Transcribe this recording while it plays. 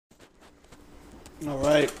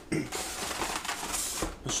Alright,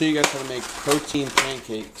 I'll show you guys how to make protein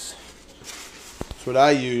pancakes. That's what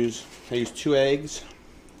I use 2 eggs,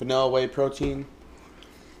 vanilla whey protein,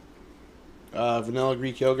 vanilla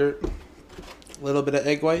Greek yogurt, a little bit of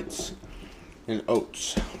egg whites, and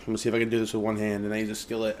oats. I'm going to see if I can do this with one hand, and I use a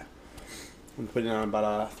skillet. I'm putting it on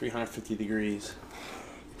about 350 degrees.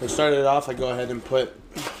 To start it off, I go ahead and put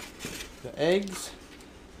the eggs,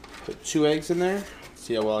 put 2 eggs in there.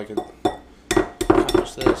 See how well I can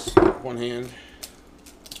accomplish this with one hand.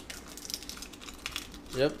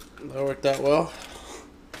 Yep, that worked out well.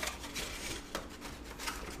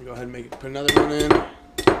 Go ahead and put another one in.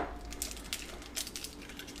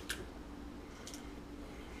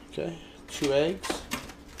 Okay, 2 eggs.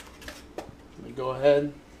 Let me go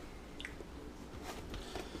ahead.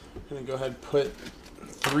 I'm gonna go ahead and put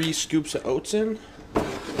 3 scoops of oats in.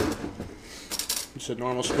 Just a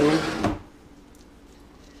normal spoon.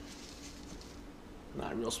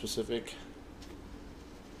 Not real specific.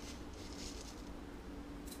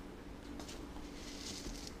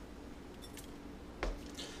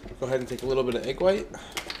 Go ahead and take a little bit of egg white.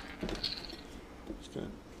 Just gonna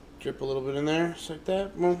drip a little bit in there, just like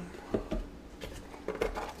that. Boom. Go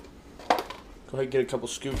ahead and get a couple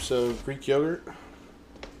scoops of Greek yogurt. Let's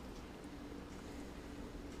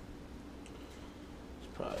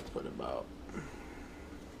probably put about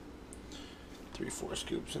 3-4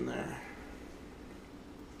 scoops in there.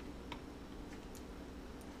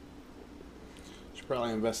 Should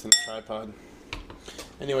probably invest in a tripod.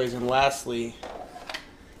 Anyways, and lastly,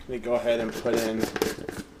 let me go ahead and put in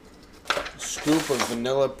a scoop of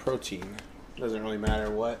vanilla protein. Doesn't really matter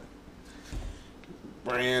what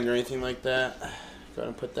brand or anything like that. Go ahead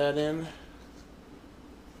and put that in.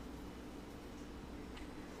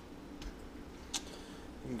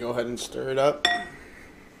 And go ahead and stir it up.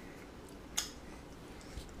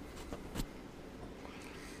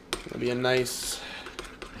 It'll be a nice,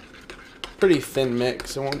 pretty thin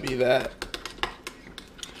mix. It won't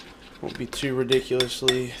be too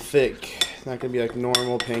ridiculously thick. It's not going to be like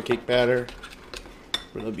normal pancake batter,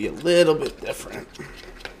 but it'll be a little bit different.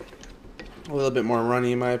 A little bit more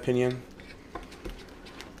runny in my opinion.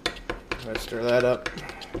 I stir that up.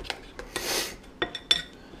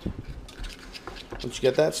 Once you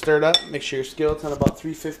get that stirred up, make sure your skillet's on about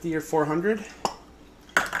 350 or 400.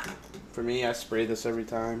 For me, I spray this every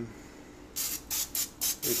time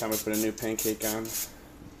I put a new pancake on. So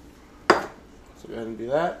go ahead and do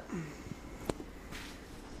that.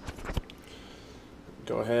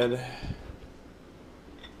 Go ahead,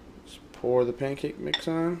 just pour the pancake mix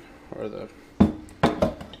on, or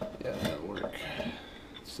yeah, that'll work.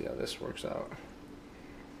 Let's see how this works out.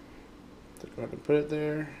 So go ahead and put it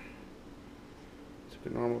there.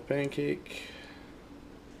 Take a normal pancake.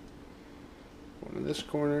 One in this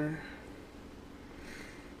corner.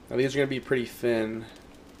 Now these are going to be pretty thin.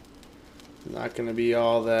 Not going to be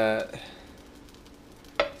all that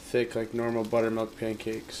thick like normal buttermilk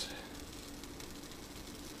pancakes.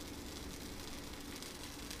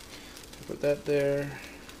 Put that there.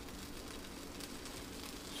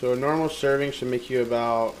 So a normal serving should make you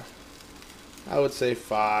about, I would say,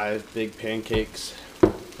 5 big pancakes. So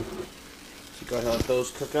go ahead and let those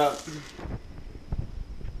cook up.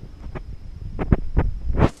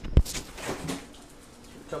 A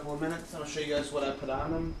couple of minutes, I'll show you guys what I put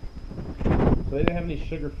on them. So they didn't have any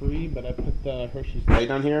sugar-free, but I put the Hershey's Light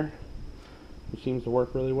on here, which seems to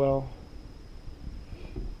work really well.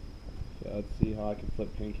 So let's see how I can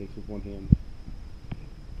flip pancakes with one hand.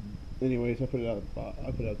 Anyways, I put it out to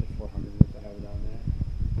 400 if I have it on there.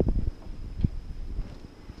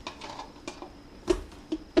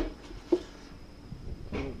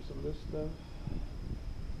 Clean up some of this stuff.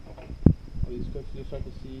 All these cooks, you start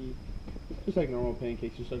to see, just like normal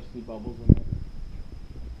pancakes, you start to see bubbles in it.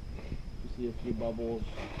 You see a few bubbles,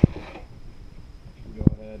 you go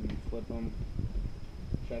ahead and flip them,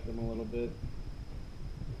 check them a little bit.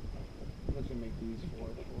 I'm just going to make these to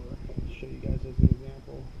show you guys as an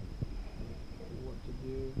example of what to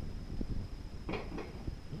do.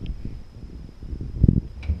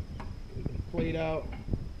 Get the plate out.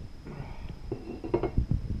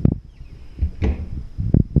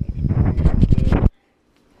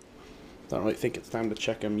 Don't really think it's time to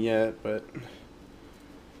check them yet, but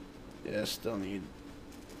yeah, still need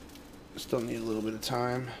a little bit of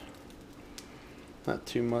time. Not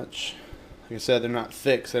too much. Like I said, they're not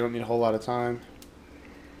thick, so they don't need a whole lot of time.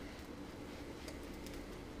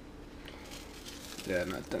 Yeah,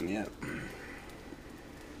 not done yet.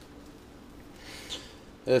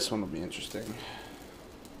 This one will be interesting.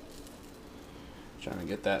 Trying to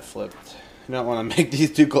get that flipped. You don't want to make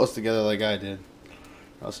these too close together like I did.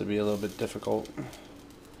 else it'd be a little bit difficult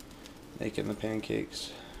making the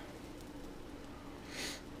pancakes.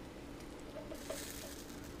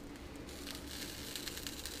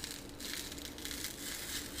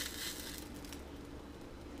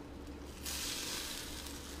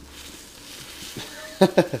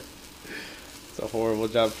 It's a horrible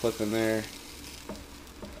job flipping there.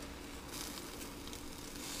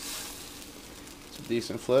 It's a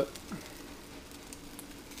decent flip.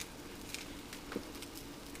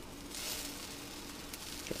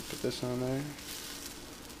 Try to put this on there.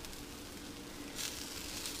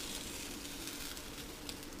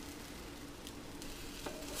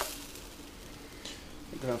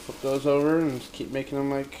 I'm gonna flip those over and just keep making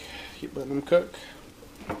them keep letting them cook.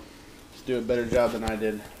 Just do a better job than I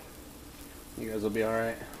did. You guys will be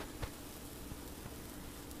alright.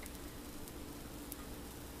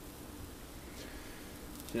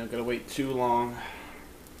 So you don't gotta wait too long.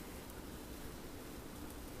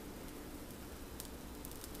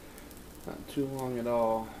 Not too long at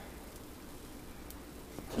all.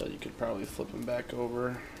 So you could probably flip them back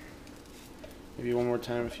over. Maybe one more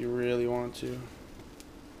time if you really want to.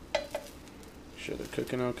 Make sure they're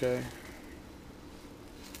cooking okay.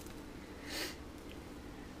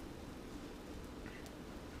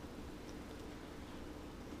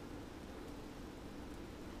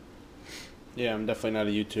 Yeah, I'm definitely not a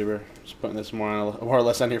YouTuber. Just putting this more or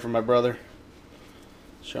less on here for my brother.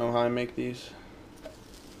 Show him how I make these.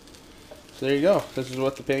 So there you go. This is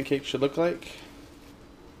what the pancake should look like.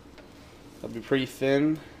 They'll be pretty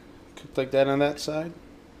thin, cooked like that on that side.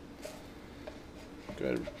 Go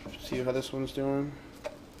ahead and see how this one's doing.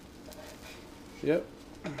 Yep,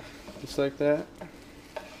 just like that.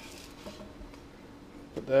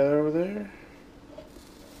 Put that over there.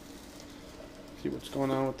 See what's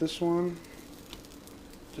going on with this one.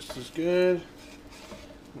 Just as good.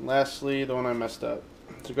 And lastly, the one I messed up.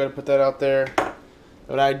 So go ahead and put that out there.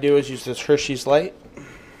 What I do is use this Hershey's Light.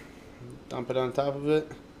 Dump it on top of it.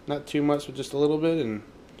 Not too much, but just a little bit. And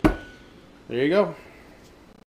there you go.